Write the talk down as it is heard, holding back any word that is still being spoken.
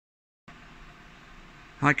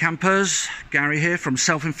Hi campers, Gary here from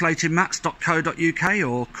selfinflatedmats.co.uk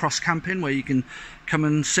or Cross Camping, where you can come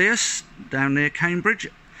and see us down near Cambridge,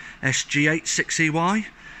 SG86EY.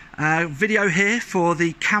 Video here for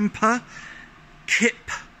the Kampa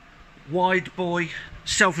Wideboy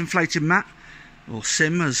self-inflated mat, or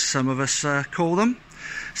SIM as some of us call them.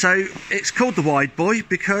 So it's called the Wideboy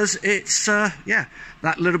because it's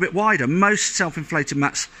that little bit wider. Most self-inflated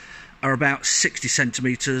mats are about 60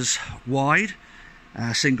 centimetres wide.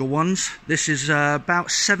 Single ones. This is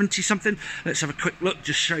about 70 something. Let's have a quick look,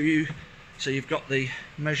 just show you, so you've got the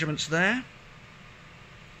measurements there.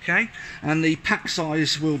 Okay, and the pack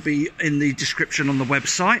size will be in the description on the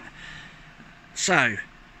website. So,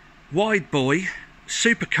 Wideboy,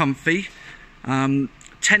 super comfy, 10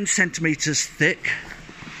 centimetres thick,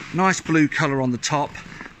 nice blue colour on the top.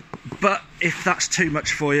 But if that's too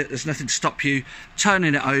much for you, there's nothing to stop you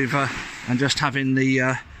turning it over and just having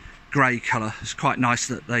the grey colour. It's quite nice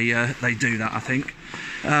that they do that, I think.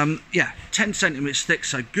 10 centimetres thick,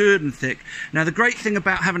 so good and thick. Now the great thing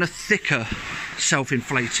about having a thicker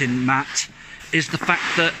self-inflating mat is the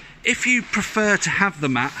fact that if you prefer to have the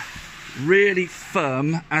mat really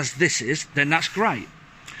firm as this is, then that's great.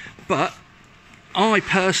 But I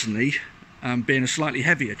personally, being a slightly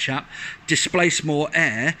heavier chap, displace more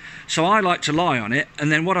air, so I like to lie on it,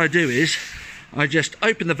 and then what I do is I just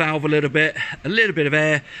open the valve a little bit of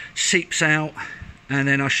air seeps out, and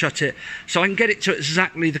then I shut it, so I can get it to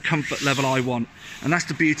exactly the comfort level I want. And that's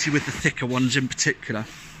the beauty with the thicker ones in particular.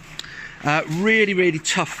 Really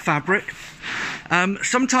tough fabric.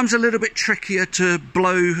 Sometimes a little bit trickier to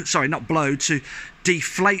to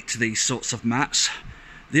deflate these sorts of mats.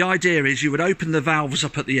 The idea is you would open the valves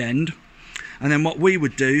up at the end, and then what we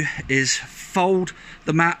would do is fold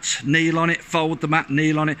the mat, kneel on it, fold the mat,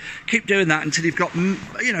 kneel on it. Keep doing that until you've got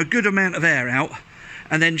a good amount of air out,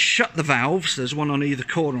 and then shut the valves. There's one on either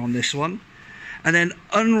corner on this one. And then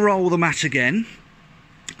unroll the mat again,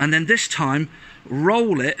 and then this time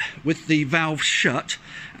roll it with the valves shut.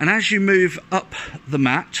 And as you move up the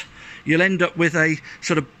mat, you'll end up with a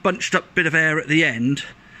sort of bunched up bit of air at the end.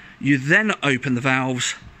 You then open the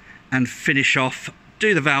valves and finish off.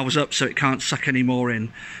 Do the valves up so it can't suck any more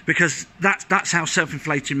in, because that's how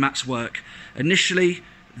self-inflating mats work. Initially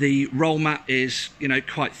the roll mat is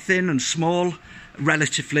quite thin and small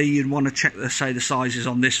relatively. You'd want to check the sizes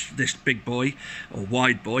on this big boy or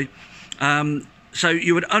Wideboy. So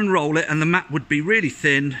you would unroll it and the mat would be really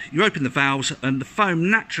thin. You open the valves and the foam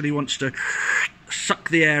naturally wants to suck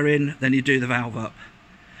the air in, then you do the valve up.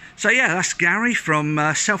 So yeah, that's Gary from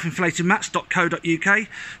selfinflatedmats.co.uk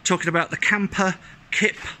talking about the Kampa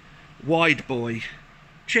Wideboy.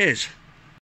 Cheers.